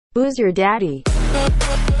Who's your daddy?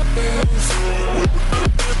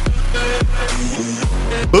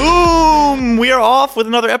 Boom! We are off with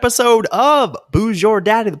another episode of Booze Your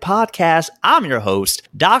Daddy, the podcast. I'm your host,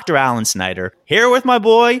 Dr. Alan Snyder, here with my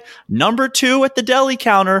boy, number 2 at the deli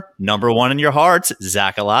counter, number 1 in your hearts,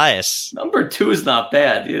 Zack Elias. Number 2 is not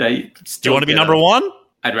bad. You know, do you want to be number 1?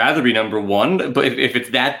 I'd rather be number 1, but if it's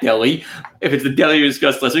that deli, if it's the deli we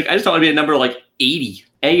discussed last week, I just want to be at number like 80.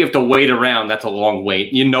 And you have to wait around. That's a long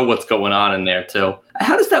wait. You know what's going on in there, too.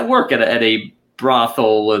 How does that work at a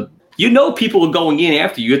brothel? You know people are going in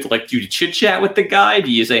after you. You have to like do chit chat with the guy.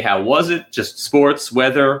 Do you say, how was it? Just sports,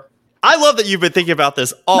 weather? I love that you've been thinking about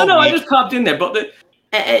this all week. I just popped in there. But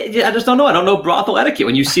I just don't know. I don't know brothel etiquette.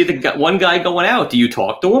 When you see one guy going out, do you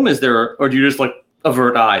talk to him? Or do you just like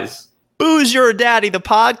avert eyes? Booze Your Daddy, the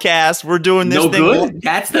podcast. We're doing this thing. No good?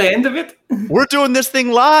 That's the end of it? We're doing this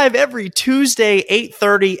thing live every Tuesday,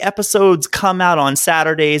 8:30. Episodes come out on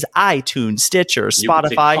Saturdays, iTunes, Stitcher,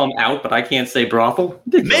 Spotify. You can come out, but I can't say brothel.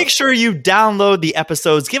 Make sure you download the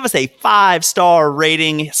episodes. Give us a 5-star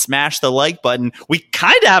rating. Smash the like button. We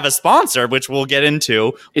kind of have a sponsor, which we'll get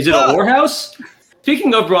into. Is it a whorehouse?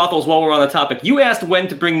 Speaking of brothels, while we're on the topic, you asked when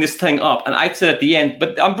to bring this thing up, and I said at the end,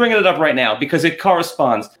 but I'm bringing it up right now because it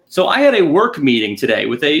corresponds. So I had a work meeting today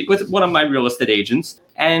with one of my real estate agents,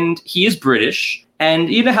 and he is British,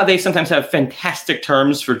 and you know how they sometimes have fantastic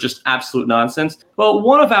terms for just absolute nonsense? Well,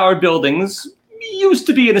 one of our buildings used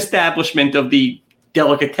to be an establishment of the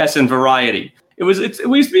delicatessen variety. It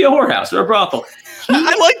used to be a whorehouse or a brothel.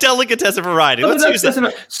 I like delicatessen variety. Let's use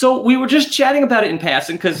that. So we were just chatting about it in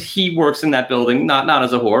passing because he works in that building, not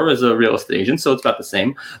as a whore, as a real estate agent. So it's about the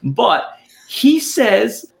same. But he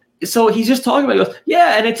says, so he's just talking about it. He goes,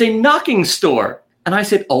 yeah, and it's a knocking store. And I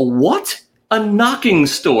said, a what? A knocking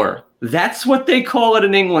store. That's what they call it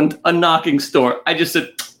in England, a knocking store. I just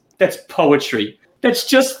said, that's poetry. That's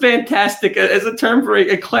just fantastic as a term for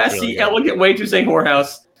a classy, really elegant way to say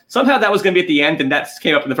whorehouse. Somehow that was going to be at the end, and that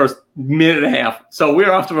came up in the first minute and a half. So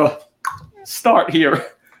we're off to a start here.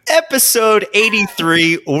 Episode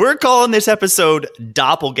 83. We're calling this episode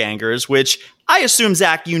Dopplegangers, which I assume,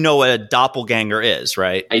 Zach, you know what a doppelganger is,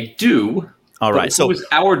 right? I do. All right. So who's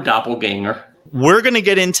our doppelganger? We're going to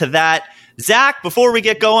get into that. Zach, before we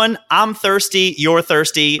get going, I'm thirsty. You're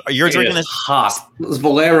thirsty. You're drinking this hot. Those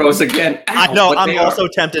Valeros again. Ow, I know. I'm also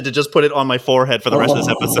tempted to just put it on my forehead for the rest of this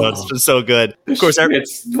episode. It's been so good. Of course,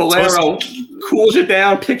 it's Valero cools you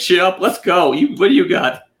down, picks you up. Let's go. What do you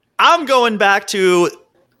got? I'm going back to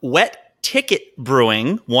Wet Ticket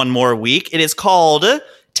Brewing one more week. It is called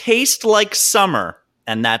Taste Like Summer.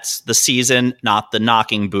 And that's the season, not the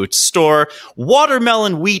Knocking Boots store.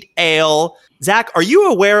 Watermelon wheat ale. Zach, are you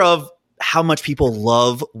aware of how much people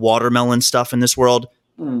love watermelon stuff in this world?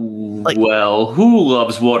 Well, who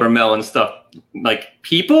loves watermelon stuff? Like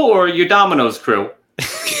people or your Domino's crew?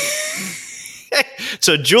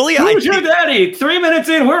 So, Julia, who's your daddy? 3 minutes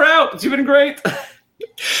in, we're out. It's been great.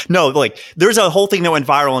 No, like there's a whole thing that went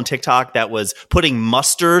viral on TikTok that was putting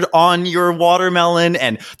mustard on your watermelon,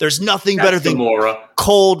 and there's nothing better than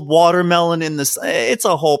cold watermelon in this. It's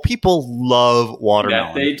a whole. People love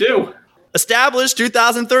watermelon. Yeah, they do. Established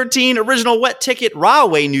 2013, original Wet Ticket,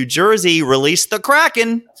 Rahway, New Jersey, released the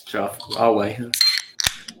Kraken. It's tough. Rahway.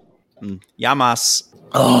 Yamas.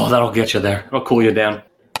 Oh, that'll get you there. It'll cool you down.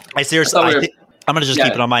 I'm going to just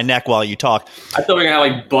keep it on my neck while you talk. I thought we were going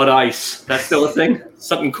to have like Bud Ice. That's still a thing?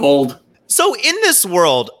 Something cold. So in this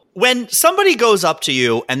world, when somebody goes up to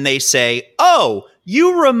you and they say, oh,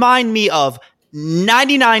 you remind me of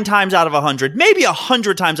 99 times out of 100, maybe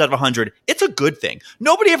 100 times out of 100, it's a good thing.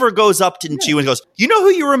 Nobody ever goes up to you and goes, you know who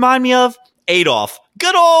you remind me of? Adolf.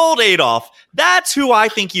 Good old Adolf. That's who I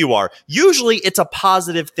think you are. Usually it's a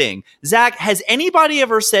positive thing. Zach, has anybody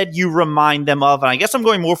ever said you remind them of? And I guess I'm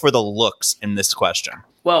going more for the looks in this question.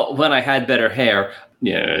 Well, when I had better hair,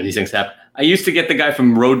 these things happen. I used to get the guy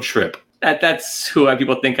from Road Trip. That's who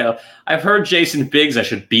people think of. I've heard Jason Biggs. I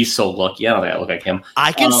should be so lucky. I don't think I look like him.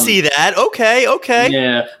 I can see that. Okay.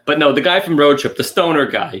 Yeah, but no, the guy from Road Trip, the stoner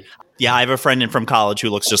guy. Yeah, I have a friend from college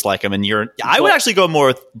who looks just like him, and I would actually go more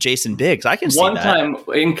with Jason Biggs. I can see that. One time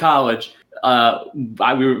in college, a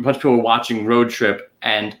bunch of people were watching Road Trip,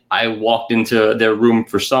 and I walked into their room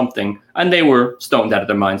for something, and they were stoned out of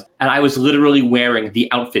their minds. And I was literally wearing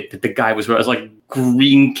the outfit that the guy was wearing. It was like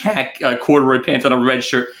green corduroy pants on a red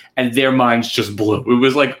shirt, and their minds just blew. It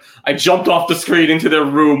was like I jumped off the screen into their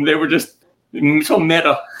room. They were just so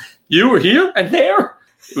meta. You were here and there?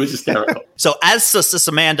 It was hysterical. So as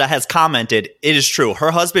Amanda has commented, it is true.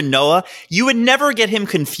 Her husband, Noah, you would never get him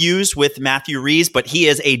confused with Matthew Reeves, but he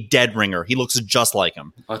is a dead ringer. He looks just like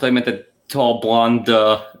him. I thought you meant the tall, blonde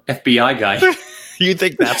FBI guy. You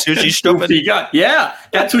think that's who she's stuffing? Yeah,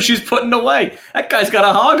 that's who she's putting away. That guy's got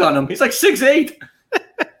a hog on him. He's like 6'8".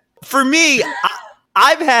 For me,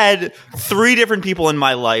 I've had 3 different people in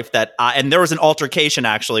my life that, and there was an altercation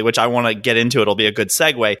actually, which I want to get into. It'll be a good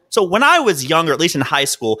segue. So when I was younger, at least in high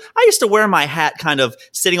school, I used to wear my hat kind of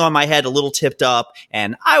sitting on my head, a little tipped up,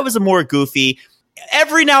 and I was a more goofy.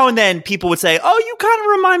 Every now and then people would say, oh, you kind of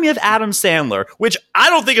remind me of Adam Sandler, which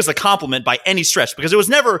I don't think is a compliment by any stretch, because it was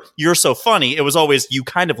never, you're so funny. It was always, you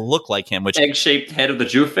kind of look like him, which egg-shaped head of the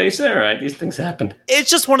Jew face. All right, these things happen.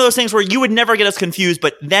 It's just one of those things where you would never get us confused,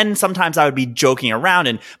 but then sometimes I would be joking around,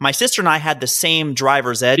 and my sister and I had the same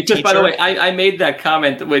driver's ed because, teacher. by the way, I made that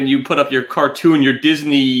comment when you put up your cartoon, your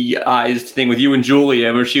Disney-ized thing with you and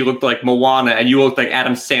Julia, where she looked like Moana and you looked like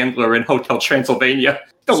Adam Sandler in Hotel Transylvania.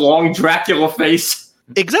 The long Dracula face.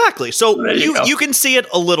 Exactly. So you can see it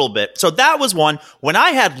a little bit. So that was one. When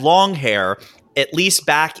I had long hair, at least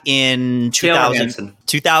back in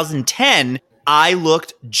 2010, I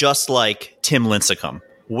looked just like Tim Lincecum,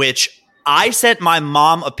 which I sent my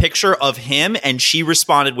mom a picture of him, and she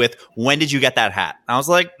responded with, when did you get that hat? I was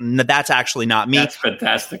like, that's actually not me. That's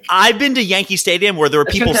fantastic. I've been to Yankee Stadium where there were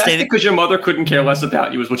people standing. Because your mother couldn't care less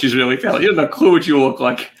about you is what she's really feeling. You have no clue what you look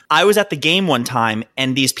like. I was at the game one time,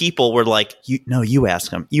 and these people were like, you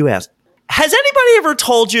ask him. You ask. Has anybody ever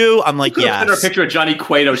told you? I'm like, yes. Sent her a picture of Johnny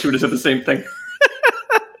Cueto. She would have said the same thing.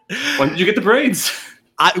 When did you get the braids?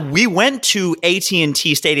 We went to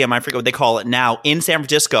AT&T Stadium, I forget what they call it now, in San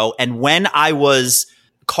Francisco. And when I was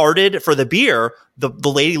carded for the beer, the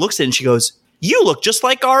lady looks at it and she goes, you look just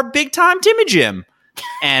like our big time Timmy Jim.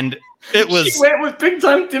 And it was... She went with big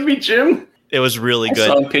time Timmy Jim? It was really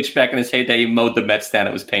good. I saw him pitch back in his heyday. He mowed the Mets down.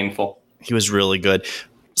 It was painful. He was really good.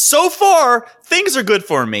 So far, things are good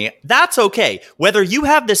for me. That's okay. Whether you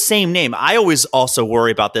have the same name, I always also worry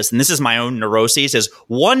about this, and this is my own neuroses, is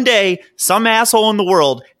one day some asshole in the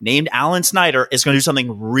world named Alan Snyder is going to do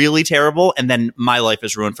something really terrible, and then my life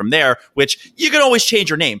is ruined from there, which you can always change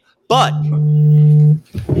your name. But...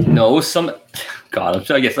 No,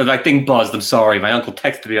 God, I guess that thing buzzed. I'm sorry. My uncle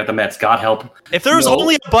texted me about the Mets. God help. If there was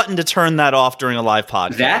only a button to turn that off during a live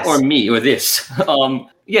podcast. That or me or this.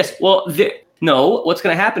 Yes, well... No, what's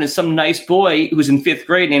going to happen is some nice boy who's in 5th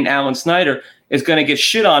grade named Alan Snyder is going to get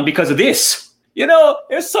shit on because of this. You know,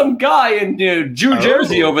 there's some guy in New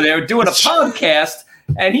Jersey over there doing a podcast,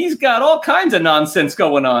 and he's got all kinds of nonsense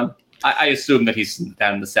going on. I assume that he's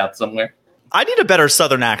down in the South somewhere. I need a better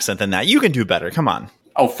Southern accent than that. You can do better. Come on.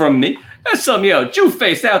 Oh, from me? There's some, Jew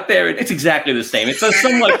face out there. It's exactly the same. It's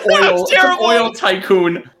some like oil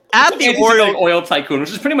tycoon. At the oil tycoon,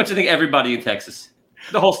 which is pretty much, I think, everybody in Texas.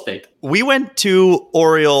 The whole state. We went to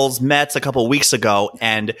Orioles Mets a couple weeks ago,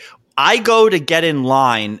 and I go to get in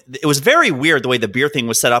line. It was very weird the way the beer thing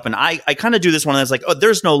was set up, and I kind of do this one. I was like, oh,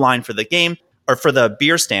 there's no line for the game or for the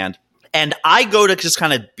beer stand. And I go to just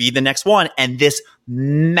kind of be the next one, and this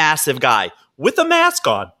massive guy with a mask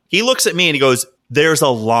on, he looks at me and he goes, there's a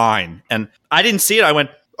line. And I didn't see it. I went,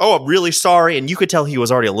 oh, I'm really sorry. And you could tell he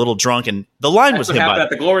was already a little drunk, and the line was him. That's what happened at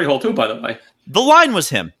the Glory Hole too, by the way. The line was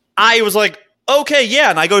him. I was like, okay,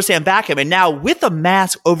 yeah. And I go to stand back him. And now with a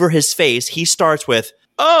mask over his face, he starts with,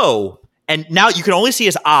 oh. And now you can only see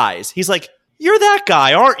his eyes. He's like, you're that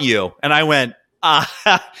guy, aren't you? And I went,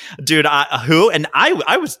 dude, who? And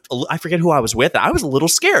I forget who I was with. I was a little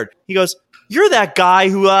scared. He goes, you're that guy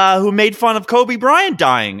who made fun of Kobe Bryant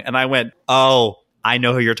dying. And I went, oh, I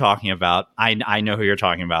know who you're talking about. I know who you're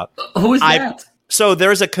talking about. Who is that? So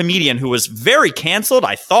there's a comedian who was very canceled,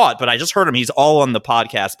 I thought, but I just heard him. He's all on the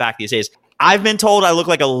podcast back these days. I've been told I look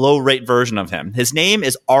like a low-rate version of him. His name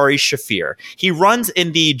is Ari Shaffir. He runs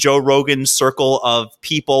in the Joe Rogan circle of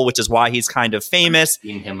people, which is why he's kind of famous.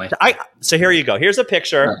 So here you go. Here's a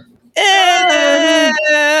picture. I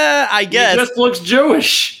guess. He just looks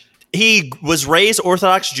Jewish. He was raised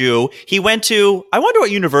Orthodox Jew. He went to, I wonder what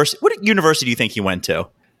university do you think he went to?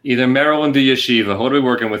 Either Maryland or Yeshiva. What are we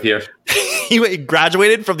working with here? He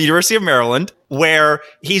graduated from the University of Maryland, where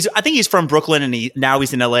I think he's from Brooklyn, and now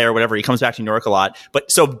he's in LA or whatever. He comes back to New York a lot.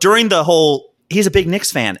 But so during he's a big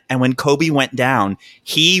Knicks fan. And when Kobe went down,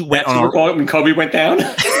 when Kobe went down?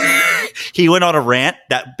 He went on a rant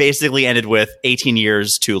that basically ended with 18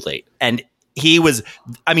 years too late. And he was,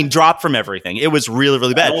 dropped from everything. It was really,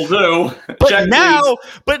 really bad.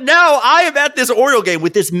 But now I am at this Oriole game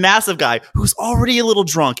with this massive guy who's already a little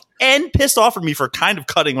drunk and pissed off at me for kind of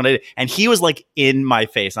cutting when I did. And he was like in my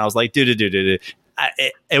face. And I was like, dude.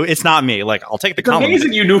 It's not me. Like, I'll take the compliment. It's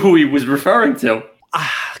amazing you knew who he was referring to.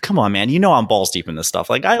 Come on, man. You know I'm balls deep in this stuff.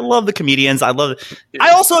 Like, I love the comedians. I love it.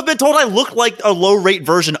 I also have been told I look like a low-rate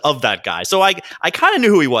version of that guy. So I kind of knew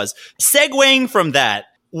who he was. Segueing from that,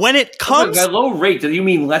 When it comes... By low rate, do you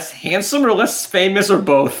mean less handsome or less famous or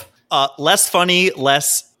both? Less funny,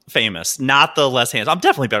 less famous. Not the less handsome. I'm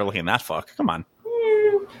definitely better looking than that fuck. Come on.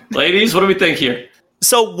 Ladies, what do we think here?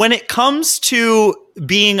 So when it comes to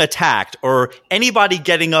being attacked or anybody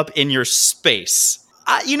getting up in your space,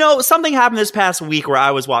 something happened this past week where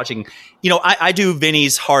I was watching, I do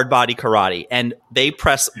Vinny's Hard Body Karate, and they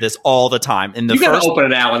press this all the time. You got to open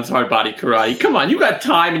an Allen's Hard Body Karate. Come on, you got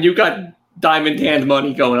time and you got diamond hand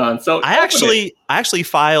money going on. So I actually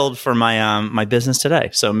filed for my my business today,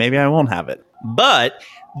 so maybe I won't have it. But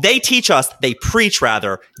they preach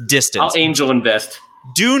distance. I'll angel invest.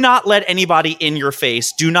 Do not let anybody in your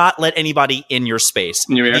face. Do not let anybody in your space.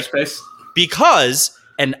 In your airspace? Because,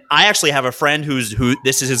 and I actually have a friend who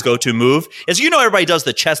this is his go-to move, is everybody does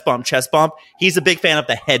the chest bump. He's a big fan of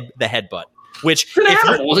the headbutt. Which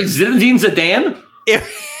Zinedine Zidane?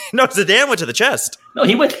 No, Zidane went to the chest. No,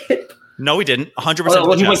 he went hip. No, he didn't. 100%.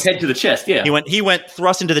 Well, he went head to the chest. Yeah, he went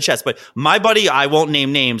thrust into the chest. But my buddy, I won't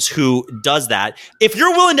name names, who does that. If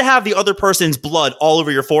you're willing to have the other person's blood all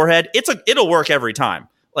over your forehead, it'll work every time.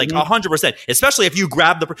 Like 100%. Especially if you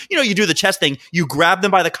grab you do the chest thing, you grab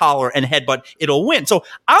them by the collar and headbutt, it'll win. So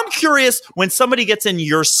I'm curious, when somebody gets in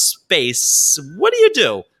your space, what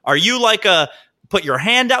do? Are you like put your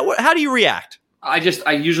hand out? How do you react? I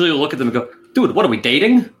usually look at them and go, dude, what are we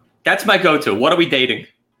dating? That's my go-to. What are we dating?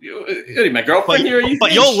 My girlfriend here.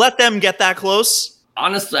 But you'll let them get that close?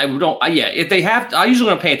 Honestly, I don't. If they have, I usually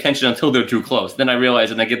don't pay attention until they're too close. Then I realize,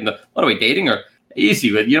 and I give them what are we dating? Or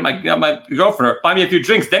easy with my girlfriend, or buy me a few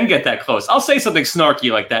drinks, then get that close. I'll say something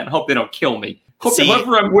snarky like that and hope they don't kill me. Hope that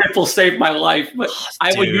whoever I'm with will save my life. But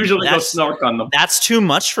I would usually go snark on them. That's too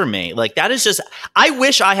much for me. Like, that is just. I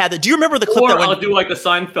wish I had that. Do you remember the clip? Or I'll do like the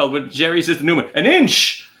Seinfeld with Jerry says to Newman, an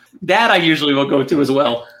inch. That I usually will go to as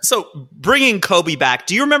well. So, bringing Kobe back,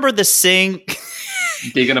 do you remember the sing?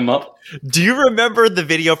 Digging him up? Do you remember the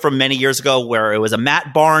video from many years ago where it was a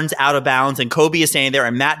Matt Barnes out of bounds and Kobe is standing there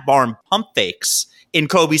and Matt Barnes pump fakes in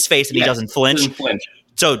Kobe's face and he doesn't flinch?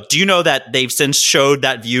 So, do you know that they've since showed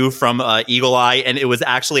that view from Eagle Eye and it was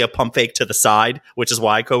actually a pump fake to the side, which is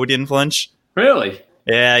why Kobe didn't flinch? Really?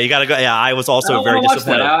 Yeah, you got to go. Yeah, I was also very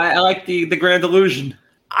disappointed. I like the grand illusion.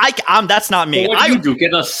 That's not me. Well, what do you do?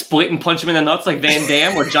 Get a split and punch him in the nuts like Van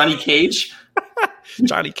Damme or Johnny Cage?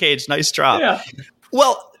 Johnny Cage, nice drop. Yeah.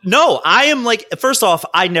 Well, no, I am like, first off,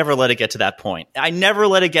 I never let it get to that point. I never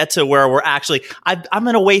let it get to where we're actually, I'm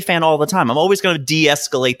an away fan all the time. I'm always going to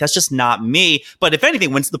de-escalate. That's just not me. But if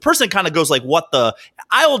anything, when the person kind of goes like,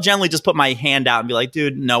 I will generally just put my hand out and be like,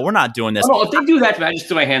 dude, no, we're not doing this. Oh, no, if they do that to me, I just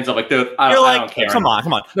do my hands up like, dude, I don't care. Come on.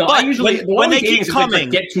 No, but I usually, when they keep coming,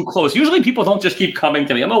 get too close. Usually people don't just keep coming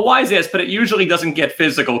to me. I'm a wise ass, but it usually doesn't get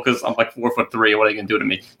physical because I'm like 4'3". What are you going to do to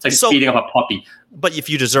me? It's like speeding up a puppy. But if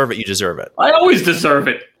you deserve it, you deserve it. I always deserve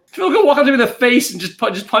it. If you'll go walk up to me in the face and just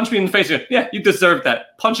punch me in the face, yeah, you deserve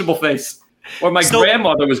that. Punchable face. Or my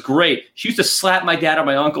grandmother was great. She used to slap my dad or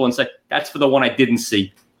my uncle and say, that's for the one I didn't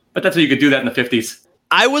see. But that's how you could do that in the 50s.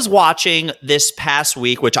 I was watching this past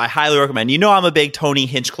week, which I highly recommend. I'm a big Tony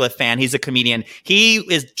Hinchcliffe fan. He's a comedian. He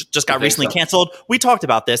just got recently canceled. We talked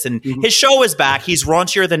about this, and his show is back. He's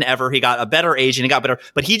raunchier than ever. He got a better Asian. He got better,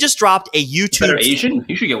 but he just dropped a YouTube. Better Asian?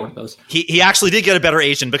 You should get one of those. He actually did get a better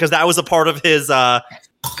Asian because that was a part of his.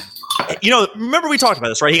 Remember we talked about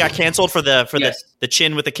this, right? He got canceled for the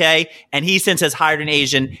chin with the K, and he since has hired an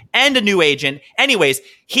Asian and a new agent. Anyways,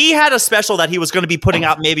 he had a special that he was going to be putting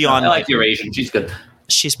out maybe on. I like your Asian. She's good.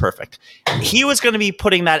 She's perfect. He was going to be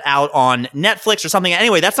putting that out on Netflix or something.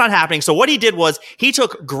 Anyway, that's not happening. So what he did was he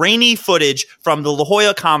took grainy footage from the La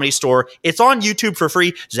Jolla Comedy Store. It's on YouTube for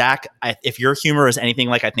free. Zach, if your humor is anything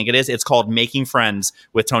like I think it is, it's called Making Friends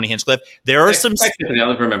with Tony Hinchcliffe.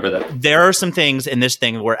 I'll remember that. There are some things in this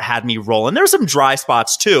thing where it had me rolling. There's some dry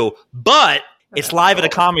spots too, but it's live at a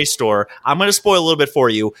Comedy Store. I'm going to spoil a little bit for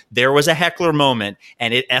you. There was a heckler moment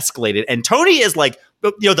and it escalated. And Tony is like,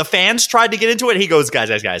 the fans tried to get into it. He goes, guys,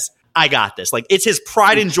 I got this. Like, it's his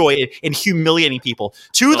pride and joy in humiliating people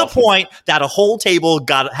to the point that a whole table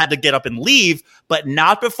had to get up and leave, but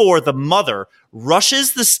not before the mother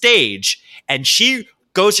rushes the stage and she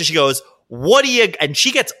goes, what do you, and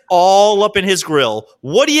she gets all up in his grill.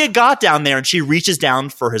 What do you got down there? And she reaches down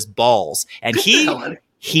for his balls and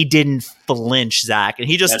he didn't flinch, Zach. And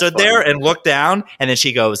he just stood there and looked down. And then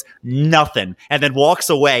she goes, nothing. And then walks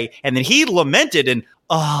away. And then he lamented and,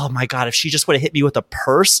 oh my God, if she just would have hit me with a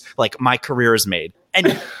purse, like my career is made.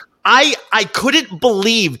 And I couldn't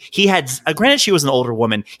believe he had, granted she was an older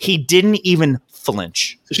woman, he didn't even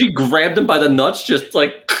flinch. So she grabbed him by the nuts, just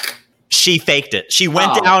like. She faked it. She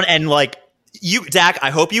went down and like, Zach,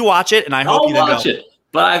 I hope you watch it. And I hope you watch it.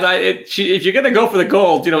 But if you're going to go for the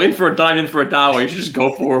gold, in for a dime, in for a dollar, you should just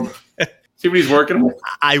go for him. See what he's working with.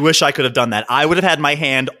 I wish I could have done that. I would have had my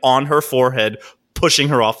hand on her forehead, pushing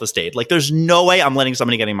her off the stage. Like, there's no way I'm letting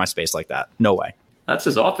somebody get in my space like that. No way. That's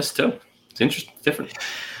his office, too. It's interesting. Different.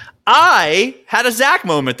 I had a Zack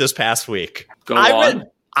moment this past week.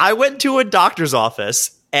 I went to a doctor's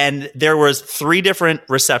office, and there was 3 different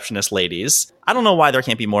receptionist ladies. I don't know why there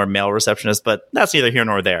can't be more male receptionists, but that's neither here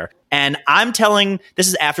nor there. And this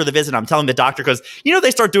is after the visit, I'm telling the doctor, because,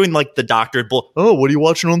 they start doing like the doctor, oh, what are you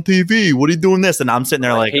watching on TV? What are you doing this? And I'm sitting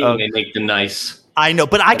there like, they make the nice. I know,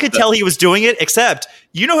 but I could tell he was doing it, except,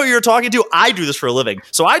 you know who you're talking to? I do this for a living.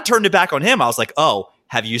 So I turned it back on him. I was like, oh,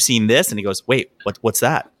 have you seen this? And he goes, wait, what's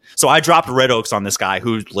that? So I dropped Red Oaks on this guy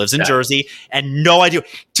who lives in Jersey and no idea.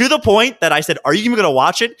 To the point that I said, are you even going to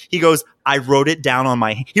watch it? He goes, I wrote it down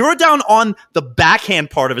he wrote it down on the backhand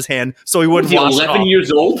part of his hand so he wouldn't watch it. 11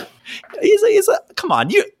 years old? Come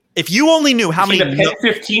on. If you only knew how many. The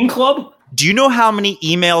Pen 15 Club? Do you know how many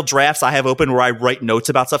email drafts I have open where I write notes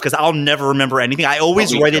about stuff? Because I'll never remember anything. I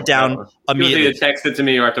always write it down immediately. You either text it to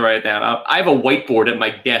me or I have to write it down. I have a whiteboard at my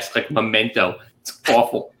desk, like Memento. It's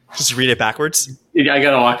awful. Just read it backwards? Yeah, I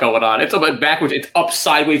got a lot going on. It's backwards. It's up,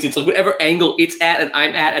 sideways. It's like whatever angle it's at and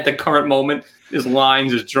I'm at the current moment. There's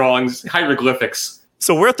lines, there's drawings, hieroglyphics.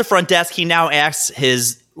 So we're at the front desk. He now asks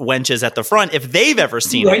his wenches at the front if they've ever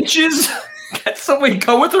seen wenches? That's something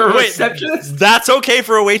go with a receptionist? That's okay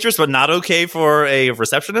for a waitress, but not okay for a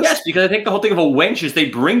receptionist? Yes, because I think the whole thing of a wench is they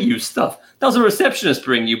bring you stuff. That was a receptionist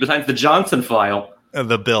bring you, besides the Johnson file.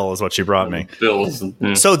 The bill is what she brought me. Bills.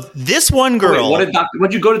 So this one girl... Wait,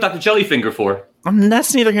 what'd you go to Dr. Jellyfinger for?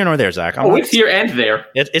 That's neither here nor there, Zach. It's here and there.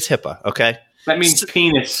 It's HIPAA, okay? That means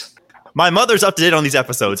penis. My mother's up to date on these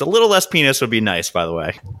episodes. A little less penis would be nice, by the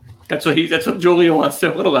way. That's what Julia wants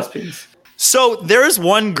to. A little less penis. So there's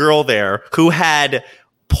one girl there who had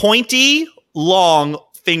pointy, long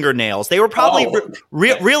fingernails. They were probably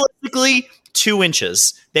realistically 2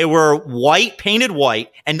 inches. They were white, painted white,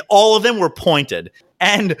 and all of them were pointed.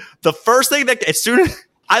 And the first thing as soon as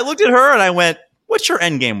I looked at her and I went, what's your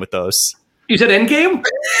end game with those? You said end game?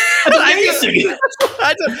 That's amazing.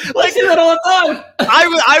 I say that all the time.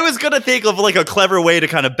 I was going to think of like a clever way to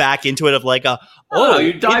kind of back into it of like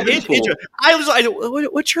you dive into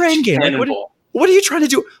it. What's your end game? Like, what are you trying to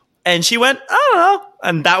do? And she went, I don't know.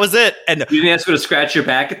 And that was it. And you didn't ask her to scratch your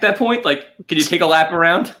back at that point? Like, can you take a lap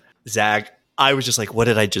around? Zach, I was just like, what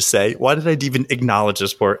did I just say? Why did I even acknowledge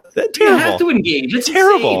this part? That's terrible. You have to engage. It's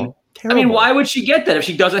terrible. I mean, why would she get that if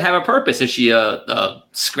she doesn't have a purpose? Is she a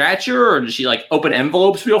scratcher or does she like open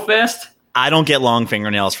envelopes real fast? I don't get long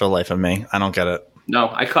fingernails for the life of me. I don't get it. No,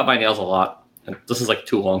 I cut my nails a lot. This is like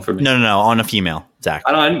too long for me. No. On a female, Zach.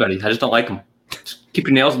 I don't know anybody. I just don't like them. Just keep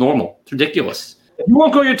your nails normal. It's ridiculous. If you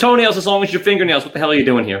won't grow your toenails as long as your fingernails, what the hell are you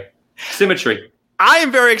doing here? Symmetry. I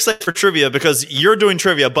am very excited for trivia because you're doing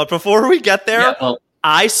trivia. But before we get there,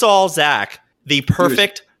 I saw Zach, the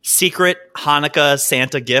perfect secret Hanukkah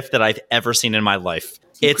Santa gift that I've ever seen in my life.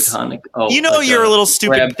 It's Hanukkah. Your little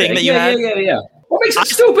stupid thing that you had? Yeah. What makes it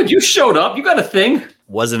stupid? You showed up. You got a thing.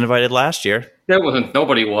 Wasn't invited last year. There wasn't.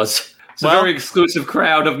 Nobody was. It's a very exclusive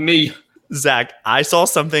crowd of me. Zach, I saw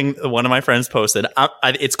something one of my friends posted.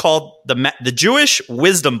 It's called the Jewish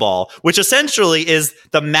Wisdom Ball, which essentially is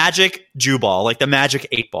the magic Jew ball, like the magic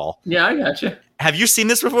 8-ball. Yeah, I gotcha. Have you seen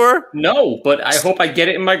this before? No, but I hope I get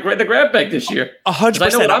it in the grab bag this year. 100%. I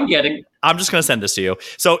know what I'm getting. I'm just going to send this to you.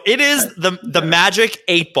 So it is the magic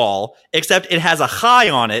 8-ball, except it has a high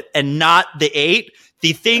on it and not the 8.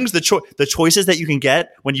 The things, the choices that you can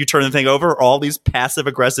get when you turn the thing over are all these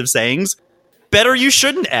passive-aggressive sayings. Better you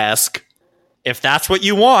shouldn't ask. If that's what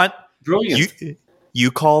you want, brilliant.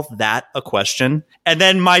 You call that a question. And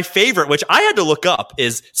then my favorite, which I had to look up,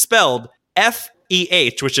 is spelled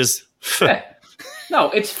F-E-H, which is feh.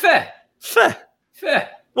 No, it's feh. Feh. Feh.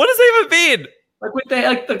 What does that even mean?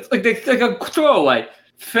 Like a throwaway.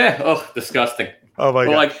 Feh. Oh, disgusting. Oh my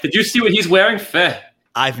God. Like, did you see what he's wearing? Feh.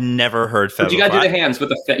 I've never heard feh. But you got to do the hands with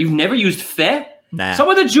the feh. You've never used feh? Nah. Some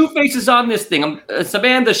of the Jew faces on this thing.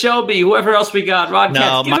 Samantha, Shelby, whoever else we got, Rod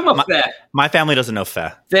Katz, give him a feh. My family doesn't know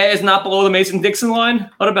feh. Feh is not below the Mason-Dixon line?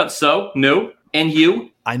 What about so? No. And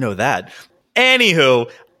you? I know that.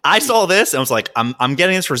 Anywho, I saw this and was like, I'm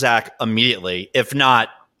getting this for Zach immediately, if not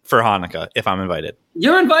for Hanukkah, if I'm invited.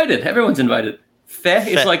 You're invited. Everyone's invited. Feh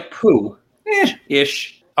is like poo.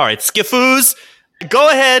 Ish. All right, skifoos, go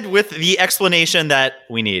ahead with the explanation that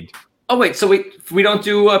we need. Oh, wait, so we don't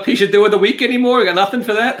do Pisha Do of the Week anymore? We got nothing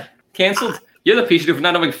for that? Canceled? You're the Pisha Do for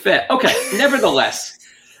not knowing Feh. Okay, nevertheless.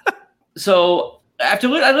 So,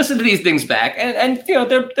 I listen to these things back, and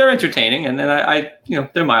they're entertaining, and then I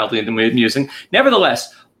they're mildly amusing.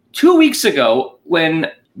 Nevertheless, 2 weeks ago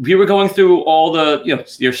when we were going through all the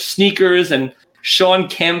your sneakers and Sean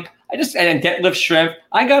Kemp, and Detlef Schrempf,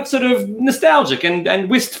 I got sort of nostalgic and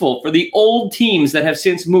wistful for the old teams that have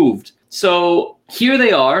since moved. So here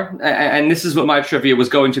they are, and this is what my trivia was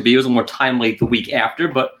going to be. It was a little more timely the week after,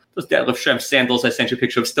 but those Detlef Schrempf sandals I sent you a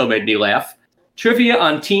picture of still made me laugh. Trivia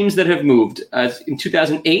on teams that have moved. In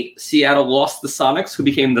 2008, Seattle lost the Sonics, who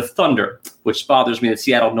became the Thunder, which bothers me that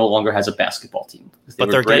Seattle no longer has a basketball team. But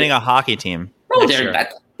they're getting a hockey team. No,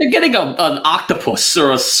 they're getting an octopus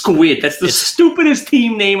or a squid. That's the stupidest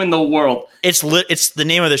team name in the world. It's the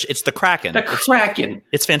name of it's the Kraken. The Kraken.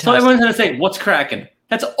 It's fantastic. So everyone's going to say, what's Kraken?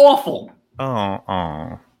 That's awful.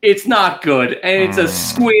 Oh. It's not good. And it's a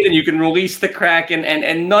squid, and you can release the Kraken,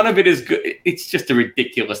 and none of it is good. It's just a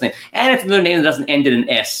ridiculous name. And it's another name that doesn't end in an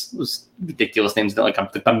S. Those ridiculous names, like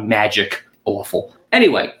a magic. Awful.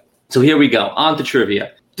 Anyway, so here we go. On to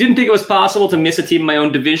trivia. Didn't think it was possible to miss a team in my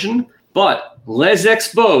own division, but Les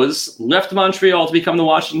Expos left Montreal to become the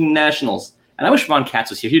Washington Nationals. And I wish Ron Katz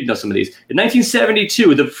was here. He'd know some of these. In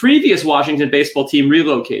 1972, the previous Washington baseball team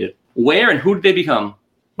relocated. Where and who did they become?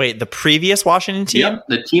 Wait, the previous Washington team? Yep,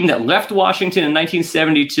 the team that left Washington in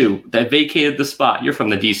 1972, that vacated the spot. You're from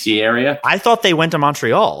the D.C. area. I thought they went to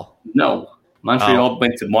Montreal. No, Montreal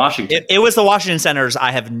went to Washington. It was the Washington Senators.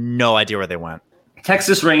 I have no idea where they went.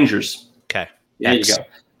 Texas Rangers. Okay. There you go.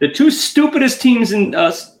 The two stupidest teams in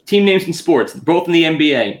team names in sports, both in the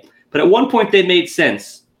NBA. But at one point, they made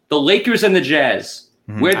sense. The Lakers and the Jazz.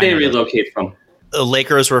 Where'd they relocate from? The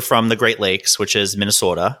Lakers were from the Great Lakes, which is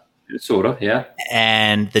Minnesota. Minnesota, yeah.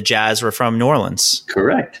 And the Jazz were from New Orleans.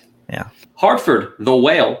 Correct. Yeah. Hartford, the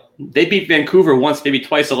Whale. They beat Vancouver once, maybe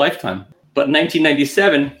twice a lifetime. But in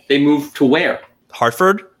 1997, they moved to where?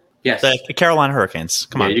 Hartford? Yes. The Carolina Hurricanes.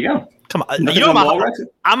 Come on. There you go. Come on.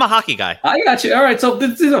 I'm a hockey guy. I got you. All right. So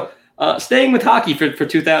this is staying with hockey for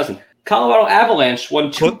 2000. Colorado Avalanche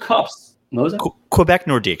won 2 cups. What was that? Quebec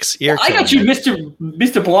Nordiques. I got you,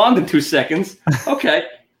 Mr. Blonde, in 2 seconds. Okay.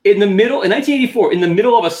 In 1984, in the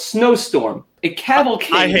middle of a snowstorm, a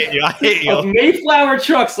cavalcade I hate you. of Mayflower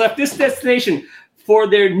trucks left this destination for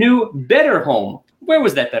their new better home. Where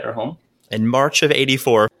was that better home? In March of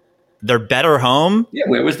 84. Their better home? Yeah,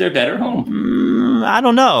 where was their better home? I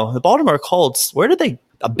don't know. The Baltimore Colts, where did they...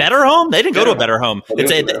 A better home? They didn't go to a better home.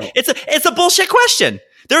 It's a bullshit question.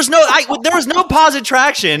 There was no positive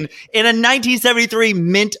traction in a 1973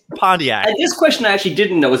 Mint Pontiac. And this question I actually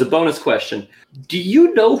didn't know. Was a bonus question. Do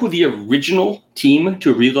you know who the original team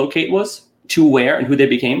to relocate was? To where and who they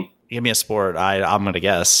became? Give me a sport. I'm going to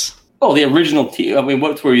guess. Oh, the original team. I mean,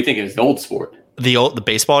 what were you thinking? It's the old sport. The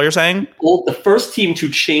baseball, you're saying? The first team to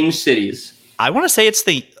change cities. I want to say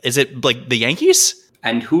is it like the Yankees?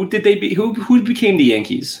 And who did they be? Who became the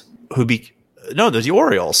Yankees? No, there's the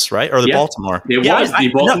Orioles, right? Or the Baltimore. It was the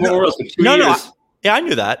Baltimore Orioles for 2 years. I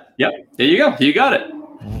knew that. Yep. There you go. You got it.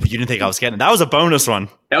 You didn't think I was getting it. That was a bonus one.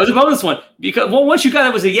 That was a bonus one. Because once you got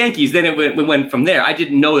it was the Yankees, then it went from there. I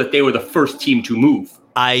didn't know that they were the first team to move.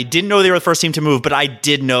 I didn't know they were the first team to move, but I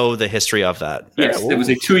did know the history of that. Yes, it was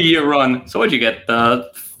a 2-year run. So what'd you get? 5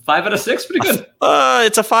 out of 6? Pretty good.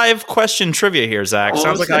 It's a 5-question trivia here, Zach.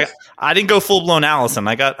 Sounds like I didn't go full-blown Allison.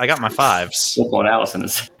 I got my 5s. Full-blown Allison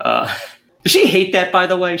is... does she hate that, by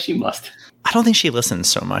the way? She must. I don't think she listens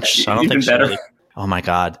so much. I don't think better. Really, oh, my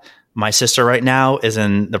God. My sister right now is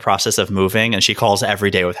in the process of moving, and she calls every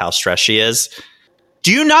day with how stressed she is.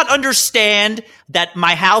 Do you not understand that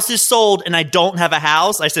my house is sold and I don't have a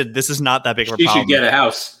house? I said, this is not that big of a problem. You should get a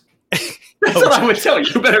house. That's what I would tell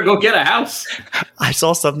you. You better go get a house. I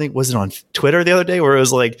saw something, was it on Twitter the other day, where it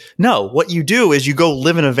was like, no, what you do is you go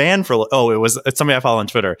live in a van for, it's somebody I follow on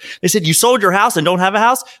Twitter. They said, you sold your house and don't have a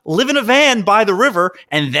house, live in a van by the river,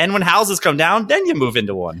 and then when houses come down, then you move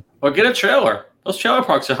into one. Or get a trailer. Those trailer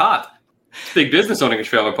parks are hot. It's big business owning a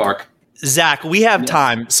trailer park. Zach, we have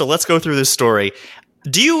time, so let's go through this story.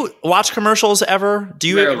 Do you watch commercials ever?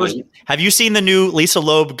 Have you seen the new Lisa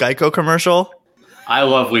Loeb Geico commercial? I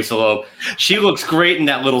love Lisa Loeb. She looks great in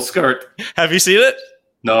that little skirt. Have you seen it?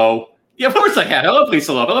 No. Yeah, of course I have. I love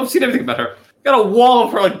Lisa Loeb. I love seeing everything about her. I got a wall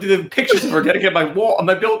of her, the pictures of her dedicated my wall,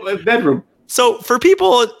 my bedroom. So for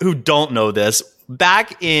people who don't know this,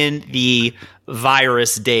 back in the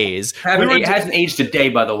virus days, it hasn't aged a day,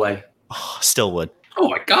 by the way. Oh, still would. Oh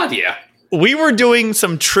my God, yeah. We were doing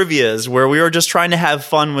some trivias where we were just trying to have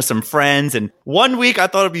fun with some friends. And one week I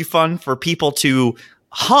thought it'd be fun for people to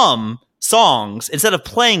hum songs instead of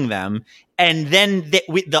playing them. and then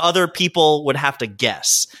the other people would have to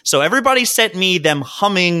guess. So everybody sent me them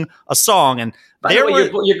humming a song, and by the way,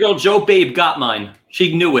 your girl Joe Babe got mine.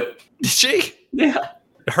 She knew it. Did she? Yeah.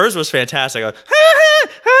 Hers was fantastic. I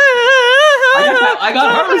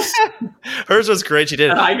got hers. Hers was great. She did.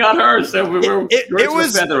 And I got hers. So it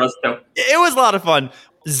was feather us though. It was a lot of fun.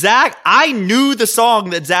 Zach, I knew the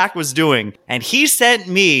song that Zach was doing, and he sent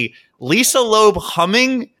me Lisa Loeb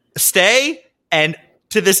humming "Stay," and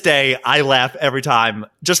to this day, I laugh every time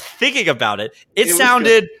just thinking about it. It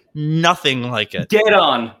sounded nothing like it. Dead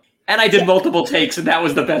on. And I did multiple takes, and that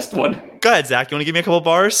was the best one. Go ahead, Zach. You want to give me a couple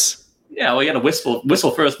bars? Yeah, well, you got to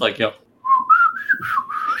whistle first, like, yo.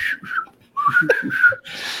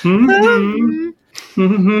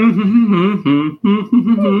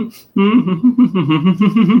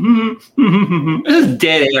 This is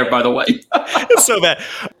dead air, by the way. It's so bad.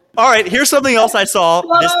 All right, here's something else I saw.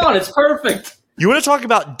 It's perfect. You want to talk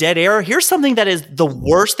about dead air? Here's something that is the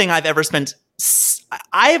worst thing I've ever spent.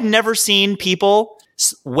 I have never seen people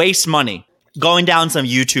waste money going down some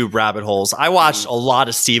YouTube rabbit holes. I watched a lot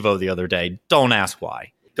of Steve-O the other day. Don't ask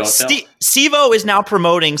why. Steve-O is now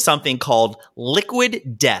promoting something called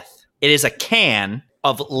Liquid Death. It is a can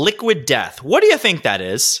of Liquid Death. What do you think that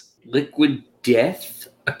is? Liquid Death?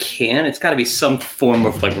 A can? It's got to be some form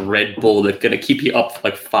of like Red Bull that's going to keep you up for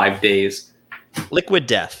like 5 days. Liquid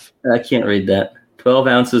Death. I can't read that. 12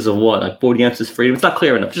 ounces of what? Like 40 ounces freedom? It's not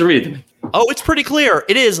clear enough. Just read it to me. Oh, it's pretty clear.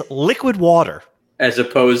 It is liquid water. As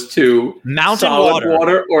opposed to mountain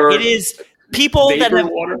water or it is people that have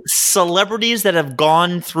water. Celebrities that have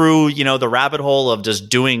gone through, the rabbit hole of just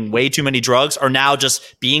doing way too many drugs are now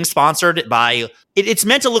just being sponsored by it's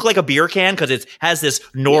meant to look like a beer can because it has this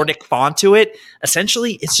Nordic font to it.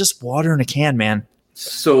 Essentially, it's just water in a can, man.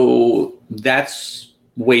 So that's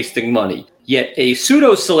wasting money. Yet a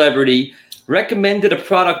pseudo celebrity recommended a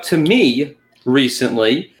product to me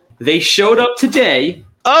recently. They showed up today.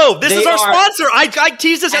 Oh, this is our sponsor. I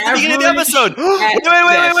teased this at the beginning of the episode.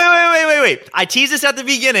 Wait. I teased this at the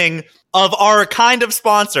beginning of our kind of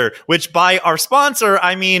sponsor, which by our sponsor,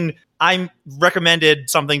 I mean, I recommended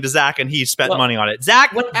something to Zach and he spent money on it.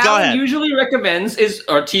 Zach, what go Alan ahead. Usually recommends is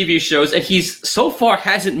our TV shows, and he's so far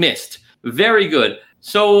hasn't missed. Very good.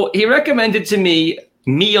 So he recommended to me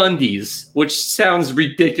MeUndies, which sounds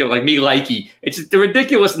ridiculous, like me likey. It's the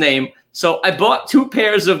ridiculous name. So I bought 2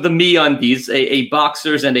 pairs of the MeUndies, a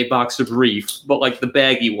boxers and a boxer brief, but like the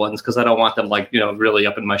baggy ones because I don't want them like, really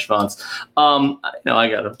up in my schwanz. I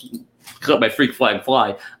gotta let my freak flag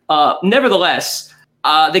fly. Nevertheless,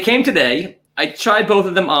 they came today. I tried both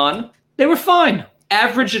of them on. They were fine.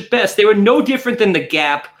 Average at best. They were no different than the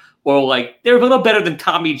Gap or like they're a little better than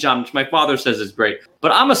Tommy John, which my father says is great.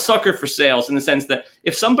 But I'm a sucker for sales in the sense that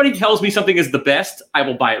if somebody tells me something is the best, I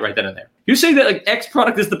will buy it right then and there. You say that like X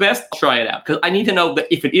product is the best, I'll try it out because I need to know that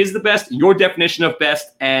if it is the best, your definition of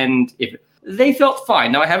best, and if they felt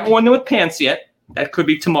fine. Now I haven't worn them with pants yet. That could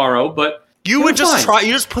be tomorrow, but you would just try.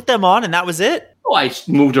 You just put them on, and that was it. Oh, I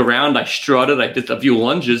moved around, I strutted, I did a few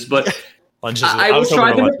lunges, but. I will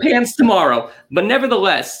try them with pants tomorrow, but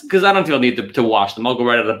nevertheless, because I don't feel need to wash them, I'll go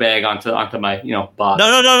right out of the bag onto my body.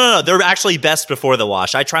 No. They're actually best before the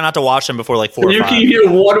wash. I try not to wash them before like 4 or 5. You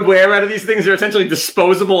get one wear out of these things. They're essentially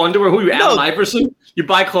disposable underwear. Who are you, Allen Iverson? You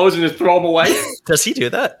buy clothes and just throw them away? Does he do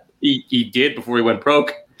that? He did before he went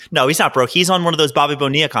broke. No, he's not broke. He's on one of those Bobby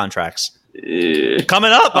Bonilla contracts.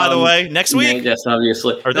 Coming up, by the way, next week. Yes,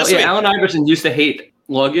 obviously. Or this week. Allen Iverson used to hate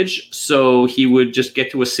luggage, so he would just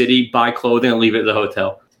get to a city, buy clothing, and leave it at the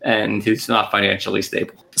hotel. And he's not financially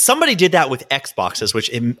stable. Somebody did that with Xboxes,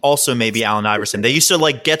 which also may be Allen Iverson. They used to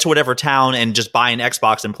like get to whatever town and just buy an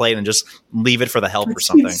Xbox and play it and just leave it for the help or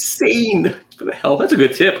something. Insane. For the help. That's a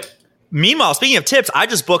good tip. Meanwhile, speaking of tips, I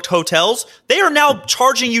just booked hotels. They are now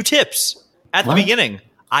charging you tips at the beginning.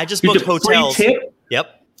 I just booked hotels. Free tip?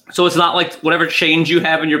 Yep. So it's not like whatever change you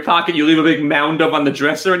have in your pocket, you leave a big mound of on the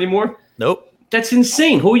dresser anymore? Nope. That's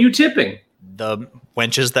insane. Who are you tipping? The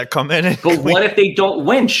wenches that come in. But what if they don't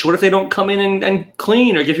wench? What if they don't come in and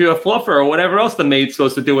clean or give you a fluffer or whatever else the maid's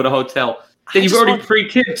supposed to do at a hotel? Then you've already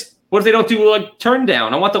pre-tipped. What if they don't do like turn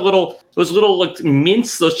down? I want those little like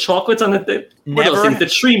mints, those chocolates on the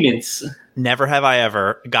tree mints. Never have I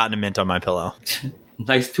ever gotten a mint on my pillow.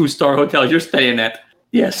 Nice 2-star hotel you're staying at.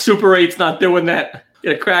 Yeah, Super 8's not doing that.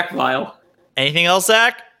 Get a crack vial. Anything else,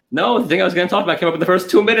 Zach? No, the thing I was going to talk about came up in the first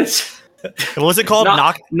 2 minutes. What was it called?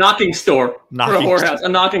 Knocking store. For a whorehouse. A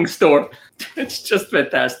knocking store. It's just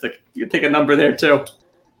fantastic. You can take a number there too.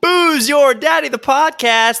 Booze Your Daddy, the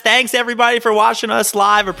podcast. Thanks everybody for watching us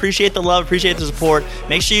live. Appreciate the love. Appreciate the support.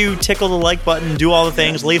 Make sure you tickle the like button. Do all the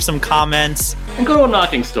things. Leave some comments. And go to a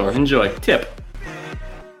knocking store. Enjoy. Tip.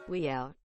 We out.